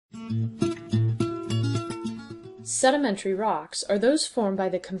Sedimentary rocks are those formed by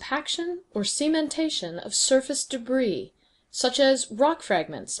the compaction or cementation of surface debris, such as rock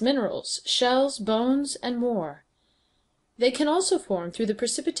fragments, minerals, shells, bones, and more. They can also form through the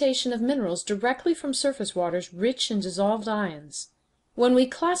precipitation of minerals directly from surface waters rich in dissolved ions. When we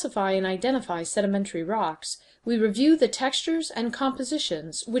classify and identify sedimentary rocks, we review the textures and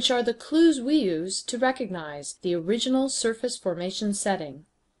compositions, which are the clues we use to recognize the original surface formation setting.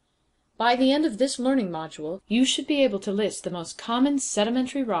 By the end of this learning module, you should be able to list the most common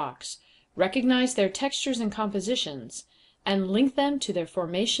sedimentary rocks, recognize their textures and compositions, and link them to their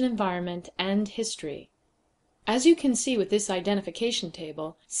formation environment and history. As you can see with this identification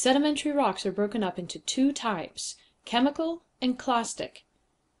table, sedimentary rocks are broken up into two types, chemical and clastic.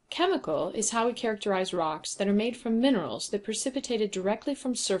 Chemical is how we characterize rocks that are made from minerals that precipitated directly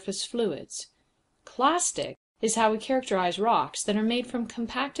from surface fluids. Clastic is how we characterize rocks that are made from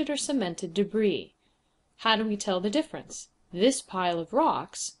compacted or cemented debris. How do we tell the difference? This pile of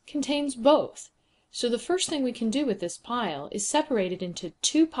rocks contains both. So the first thing we can do with this pile is separate it into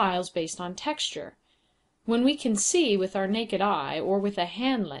two piles based on texture. When we can see with our naked eye or with a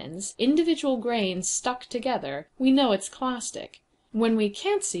hand lens individual grains stuck together, we know it's clastic. When we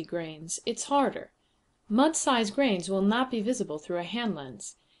can't see grains, it's harder. Mud-sized grains will not be visible through a hand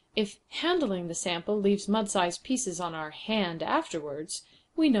lens. If handling the sample leaves mud-sized pieces on our hand afterwards,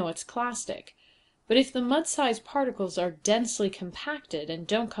 we know it's clastic. But if the mud-sized particles are densely compacted and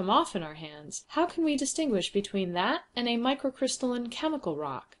don't come off in our hands, how can we distinguish between that and a microcrystalline chemical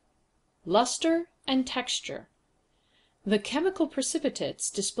rock? Luster and texture. The chemical precipitates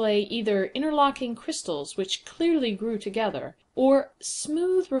display either interlocking crystals which clearly grew together, or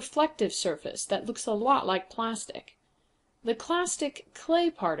smooth reflective surface that looks a lot like plastic. The clastic clay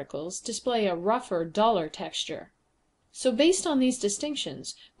particles display a rougher, duller texture. So based on these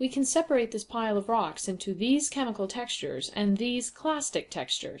distinctions, we can separate this pile of rocks into these chemical textures and these clastic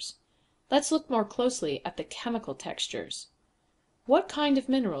textures. Let's look more closely at the chemical textures. What kind of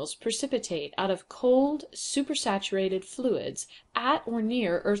minerals precipitate out of cold, supersaturated fluids at or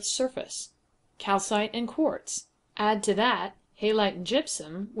near Earth's surface? Calcite and quartz. Add to that halite and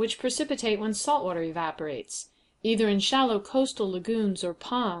gypsum, which precipitate when salt water evaporates, either in shallow coastal lagoons or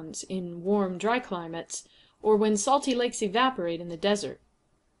ponds in warm, dry climates, or when salty lakes evaporate in the desert.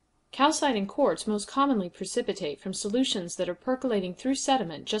 Calcite and quartz most commonly precipitate from solutions that are percolating through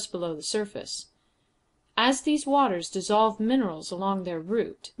sediment just below the surface. As these waters dissolve minerals along their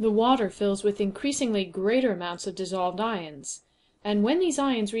route, the water fills with increasingly greater amounts of dissolved ions, and when these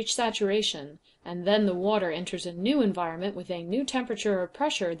ions reach saturation, and then the water enters a new environment with a new temperature or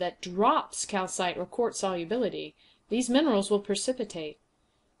pressure that drops calcite or quartz solubility, these minerals will precipitate.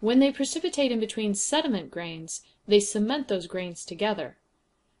 When they precipitate in between sediment grains, they cement those grains together.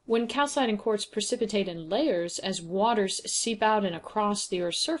 When calcite and quartz precipitate in layers as waters seep out and across the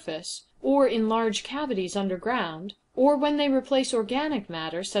Earth's surface, or in large cavities underground, or when they replace organic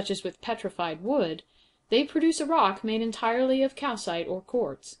matter, such as with petrified wood, they produce a rock made entirely of calcite or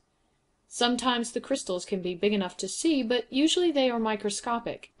quartz. Sometimes the crystals can be big enough to see, but usually they are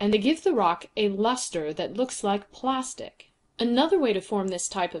microscopic, and they give the rock a luster that looks like plastic. Another way to form this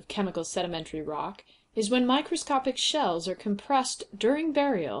type of chemical sedimentary rock is when microscopic shells are compressed during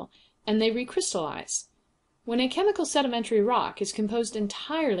burial and they recrystallize. When a chemical sedimentary rock is composed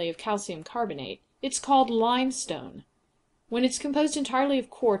entirely of calcium carbonate, it's called limestone. When it's composed entirely of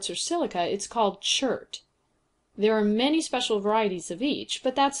quartz or silica, it's called chert. There are many special varieties of each,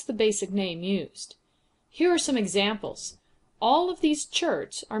 but that's the basic name used. Here are some examples. All of these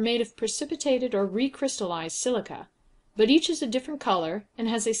cherts are made of precipitated or recrystallized silica, but each is a different color and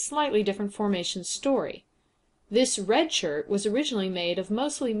has a slightly different formation story. This red chert was originally made of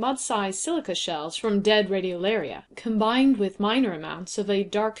mostly mud-sized silica shells from dead radiolaria, combined with minor amounts of a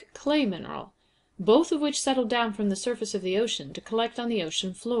dark clay mineral, both of which settled down from the surface of the ocean to collect on the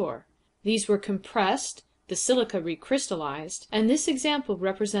ocean floor. These were compressed, the silica recrystallized, and this example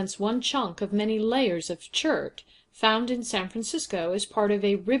represents one chunk of many layers of chert found in San Francisco as part of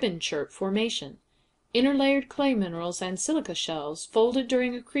a ribbon chert formation. Interlayered clay minerals and silica shells folded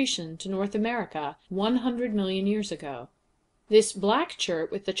during accretion to North America 100 million years ago. This black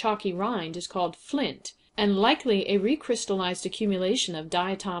chert with the chalky rind is called flint, and likely a recrystallized accumulation of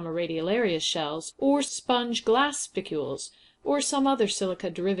diatom or radiolaria shells, or sponge glass spicules, or some other silica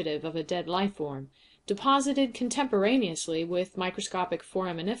derivative of a dead life form, deposited contemporaneously with microscopic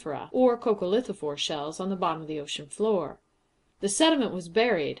foraminifera, or coccolithophore shells on the bottom of the ocean floor. The sediment was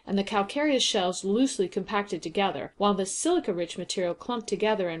buried, and the calcareous shells loosely compacted together, while the silica-rich material clumped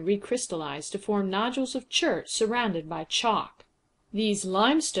together and recrystallized to form nodules of chert surrounded by chalk. These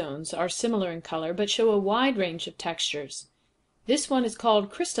limestones are similar in color but show a wide range of textures. This one is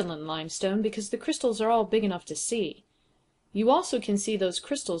called crystalline limestone because the crystals are all big enough to see. You also can see those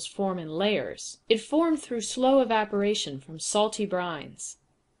crystals form in layers. It formed through slow evaporation from salty brines.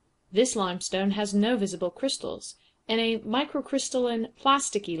 This limestone has no visible crystals and a microcrystalline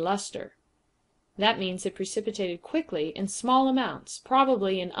plasticky luster. That means it precipitated quickly in small amounts,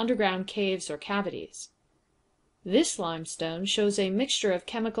 probably in underground caves or cavities. This limestone shows a mixture of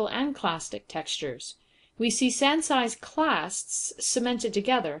chemical and clastic textures. We see sand-sized clasts cemented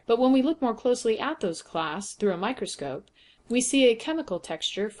together, but when we look more closely at those clasts through a microscope, we see a chemical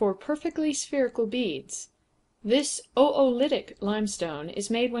texture for perfectly spherical beads. This oolitic limestone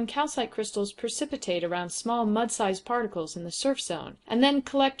is made when calcite crystals precipitate around small mud-sized particles in the surf zone, and then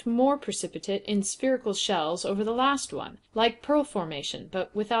collect more precipitate in spherical shells over the last one, like pearl formation,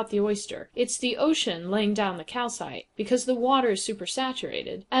 but without the oyster. It's the ocean laying down the calcite, because the water is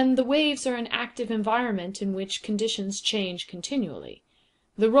supersaturated, and the waves are an active environment in which conditions change continually.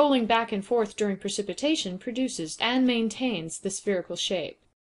 The rolling back and forth during precipitation produces and maintains the spherical shape.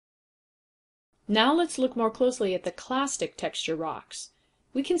 Now let's look more closely at the clastic texture rocks.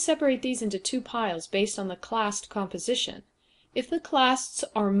 We can separate these into two piles based on the clast composition. If the clasts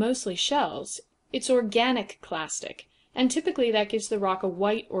are mostly shells, it's organic clastic, and typically that gives the rock a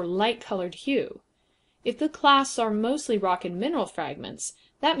white or light-colored hue. If the clasts are mostly rock and mineral fragments,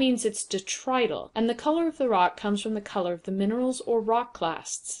 that means it's detrital, and the color of the rock comes from the color of the minerals or rock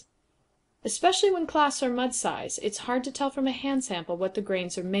clasts. Especially when clasts are mud size, it's hard to tell from a hand sample what the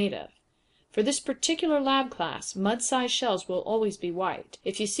grains are made of. For this particular lab class, mud-sized shells will always be white.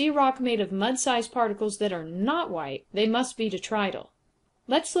 If you see rock made of mud-sized particles that are not white, they must be detrital.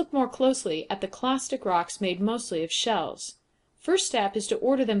 Let's look more closely at the clastic rocks made mostly of shells. First step is to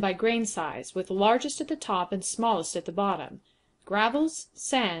order them by grain size, with largest at the top and smallest at the bottom: gravels,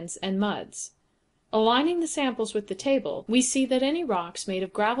 sands, and muds. Aligning the samples with the table, we see that any rocks made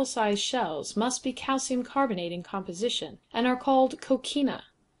of gravel-sized shells must be calcium carbonate in composition, and are called coquina.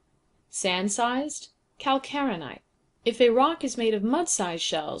 Sand-sized, calcarenite. If a rock is made of mud-sized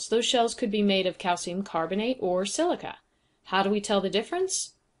shells, those shells could be made of calcium carbonate or silica. How do we tell the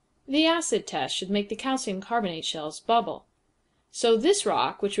difference? The acid test should make the calcium carbonate shells bubble. So this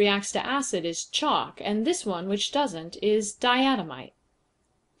rock, which reacts to acid, is chalk, and this one, which doesn't, is diatomite.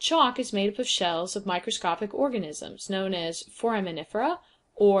 Chalk is made up of shells of microscopic organisms, known as foraminifera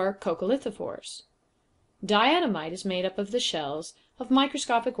or coccolithophores. Diatomite is made up of the shells of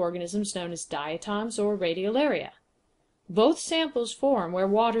microscopic organisms known as diatoms or radiolaria. Both samples form where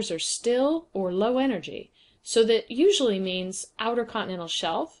waters are still or low energy, so that usually means outer continental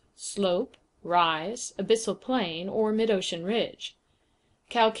shelf, slope, rise, abyssal plain, or mid-ocean ridge.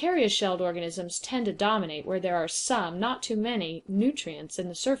 Calcareous-shelled organisms tend to dominate where there are some, not too many, nutrients in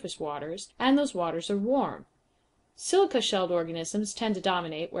the surface waters, and those waters are warm. Silica-shelled organisms tend to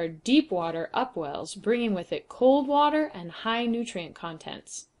dominate where deep water upwells, bringing with it cold water and high nutrient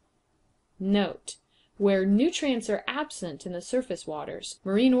contents. Note: where nutrients are absent in the surface waters,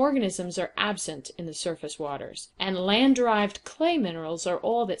 marine organisms are absent in the surface waters, and land-derived clay minerals are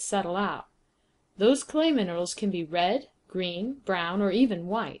all that settle out. Those clay minerals can be red, green, brown, or even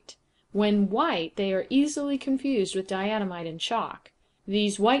white. When white, they are easily confused with diatomite and chalk.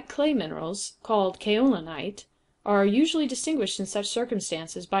 These white clay minerals, called kaolinite, are usually distinguished in such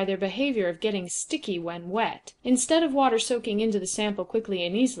circumstances by their behavior of getting sticky when wet, instead of water soaking into the sample quickly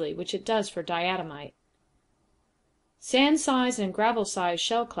and easily, which it does for diatomite. Sand-sized and gravel-sized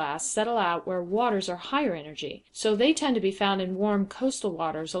shell clasts settle out where waters are higher energy, so they tend to be found in warm coastal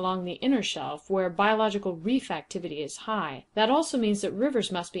waters along the inner shelf where biological reef activity is high. That also means that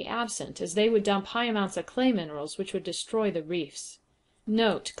rivers must be absent, as they would dump high amounts of clay minerals which would destroy the reefs.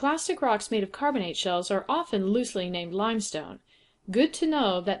 Note: clastic rocks made of carbonate shells are often loosely named limestone. Good to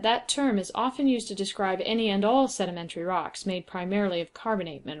know that that term is often used to describe any and all sedimentary rocks made primarily of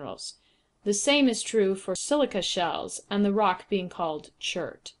carbonate minerals. The same is true for silica shells and the rock being called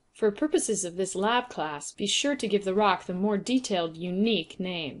chert. For purposes of this lab class, be sure to give the rock the more detailed, unique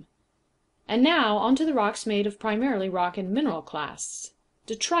name. And now on to the rocks made of primarily rock and mineral clasts.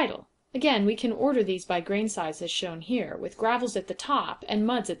 Detrital. Again, we can order these by grain size as shown here, with gravels at the top and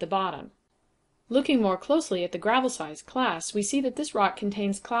muds at the bottom. Looking more closely at the gravel-sized clasts, we see that this rock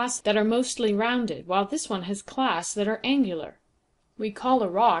contains clasts that are mostly rounded, while this one has clasts that are angular. We call a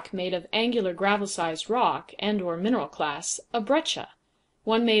rock made of angular gravel-sized rock and or mineral clasts a breccia.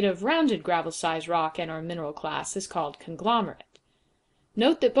 One made of rounded gravel-sized rock and or mineral clasts is called conglomerate.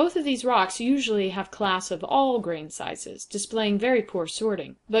 Note that both of these rocks usually have clasts of all grain sizes, displaying very poor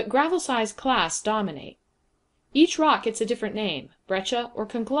sorting, but gravel-sized clasts dominate. Each rock gets a different name, breccia or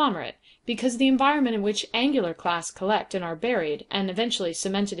conglomerate, because the environment in which angular clasts collect and are buried, and eventually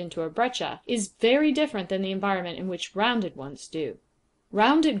cemented into a breccia, is very different than the environment in which rounded ones do.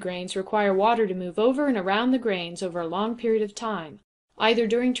 Rounded grains require water to move over and around the grains over a long period of time, either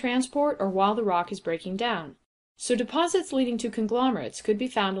during transport or while the rock is breaking down. So deposits leading to conglomerates could be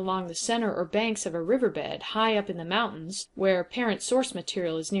found along the center or banks of a riverbed high up in the mountains, where parent source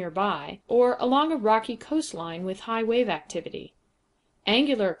material is nearby, or along a rocky coastline with high wave activity.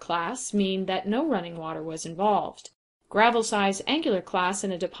 Angular clasts mean that no running water was involved. Gravel-size angular clasts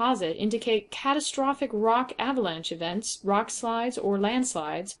in a deposit indicate catastrophic rock avalanche events, rock slides or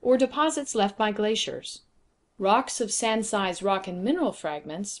landslides, or deposits left by glaciers. Rocks of sand-size rock and mineral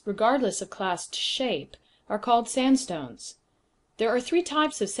fragments, regardless of clast shape, are called sandstones. There are 3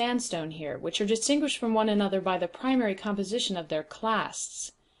 types of sandstone here, which are distinguished from one another by the primary composition of their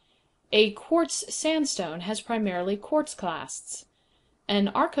clasts. A quartz sandstone has primarily quartz clasts. An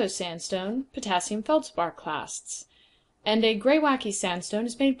arco-sandstone, potassium feldspar clasts. And a greywacke sandstone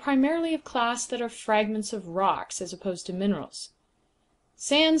is made primarily of clasts that are fragments of rocks as opposed to minerals.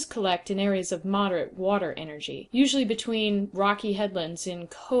 Sands collect in areas of moderate water energy, usually between rocky headlands in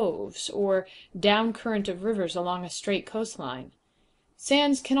coves or down current of rivers along a straight coastline.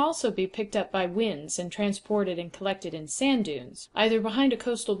 Sands can also be picked up by winds and transported and collected in sand dunes, either behind a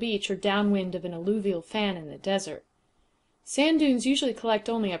coastal beach or downwind of an alluvial fan in the desert. Sand dunes usually collect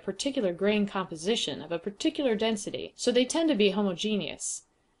only a particular grain composition of a particular density, so they tend to be homogeneous.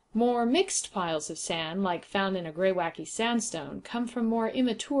 More mixed piles of sand, like found in a greywacke sandstone, come from more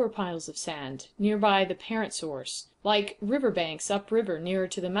immature piles of sand nearby the parent source, like riverbanks upriver nearer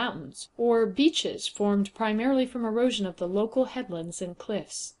to the mountains, or beaches formed primarily from erosion of the local headlands and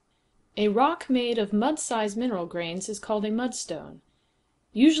cliffs. A rock made of mud-sized mineral grains is called a mudstone.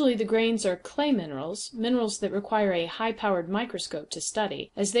 Usually the grains are clay minerals, minerals that require a high-powered microscope to study,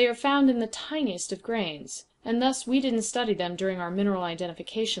 as they are found in the tiniest of grains, and thus we didn't study them during our mineral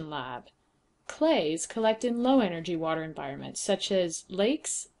identification lab. Clays collect in low-energy water environments, such as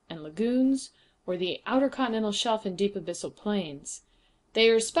lakes and lagoons, or the outer continental shelf and deep abyssal plains. They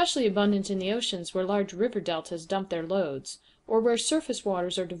are especially abundant in the oceans where large river deltas dump their loads, or where surface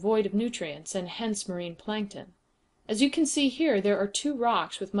waters are devoid of nutrients and hence marine plankton. As you can see here, there are 2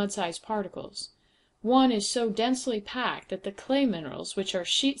 rocks with mud-sized particles. One is so densely packed that the clay minerals, which are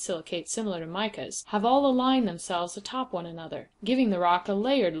sheet silicates similar to micas, have all aligned themselves atop one another, giving the rock a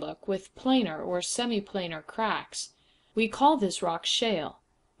layered look with planar or semi-planar cracks. We call this rock shale.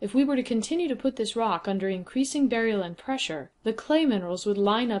 If we were to continue to put this rock under increasing burial and pressure, the clay minerals would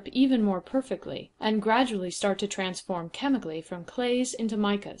line up even more perfectly, and gradually start to transform chemically from clays into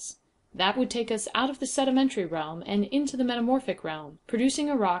micas. That would take us out of the sedimentary realm and into the metamorphic realm, producing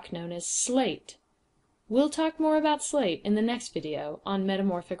a rock known as slate. We'll talk more about slate in the next video on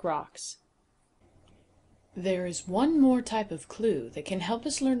metamorphic rocks. There is one more type of clue that can help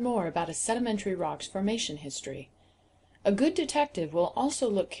us learn more about a sedimentary rock's formation history. A good detective will also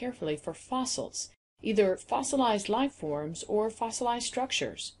look carefully for fossils, either fossilized life forms or fossilized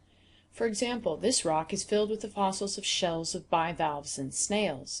structures. For example, this rock is filled with the fossils of shells of bivalves and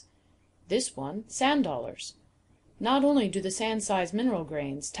snails. This one, sand dollars. Not only do the sand-sized mineral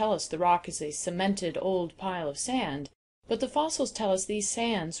grains tell us the rock is a cemented old pile of sand, but the fossils tell us these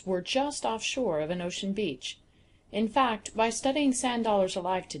sands were just offshore of an ocean beach. In fact, by studying sand dollars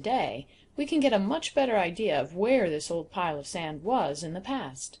alive today, we can get a much better idea of where this old pile of sand was in the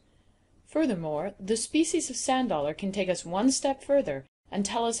past. Furthermore, the species of sand dollar can take us one step further and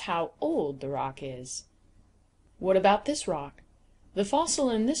tell us how old the rock is. What about this rock? The fossil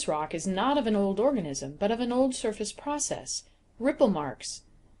in this rock is not of an old organism, but of an old surface process, ripple marks.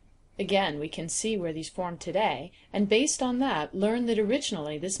 Again, we can see where these formed today, and based on that, learn that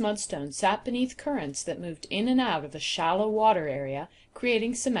originally this mudstone sat beneath currents that moved in and out of a shallow water area,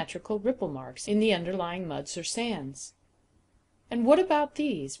 creating symmetrical ripple marks in the underlying muds or sands. And what about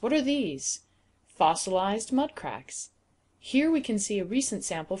these? What are these? Fossilized mud cracks. Here we can see a recent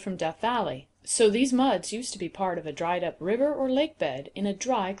sample from Death Valley. So these muds used to be part of a dried-up river or lake bed in a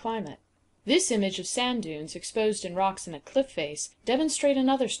dry climate. This image of sand dunes exposed in rocks in a cliff face demonstrate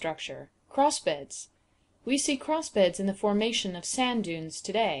another structure, crossbeds. We see crossbeds in the formation of sand dunes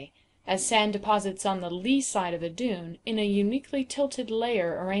today, as sand deposits on the lee side of a dune in a uniquely tilted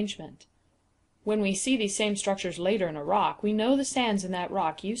layer arrangement. When we see these same structures later in a rock, we know the sands in that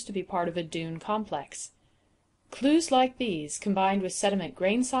rock used to be part of a dune complex. Clues like these, combined with sediment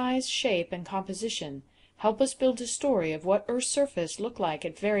grain size, shape, and composition, help us build a story of what Earth's surface looked like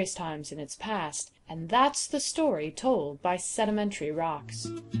at various times in its past, and that's the story told by sedimentary rocks.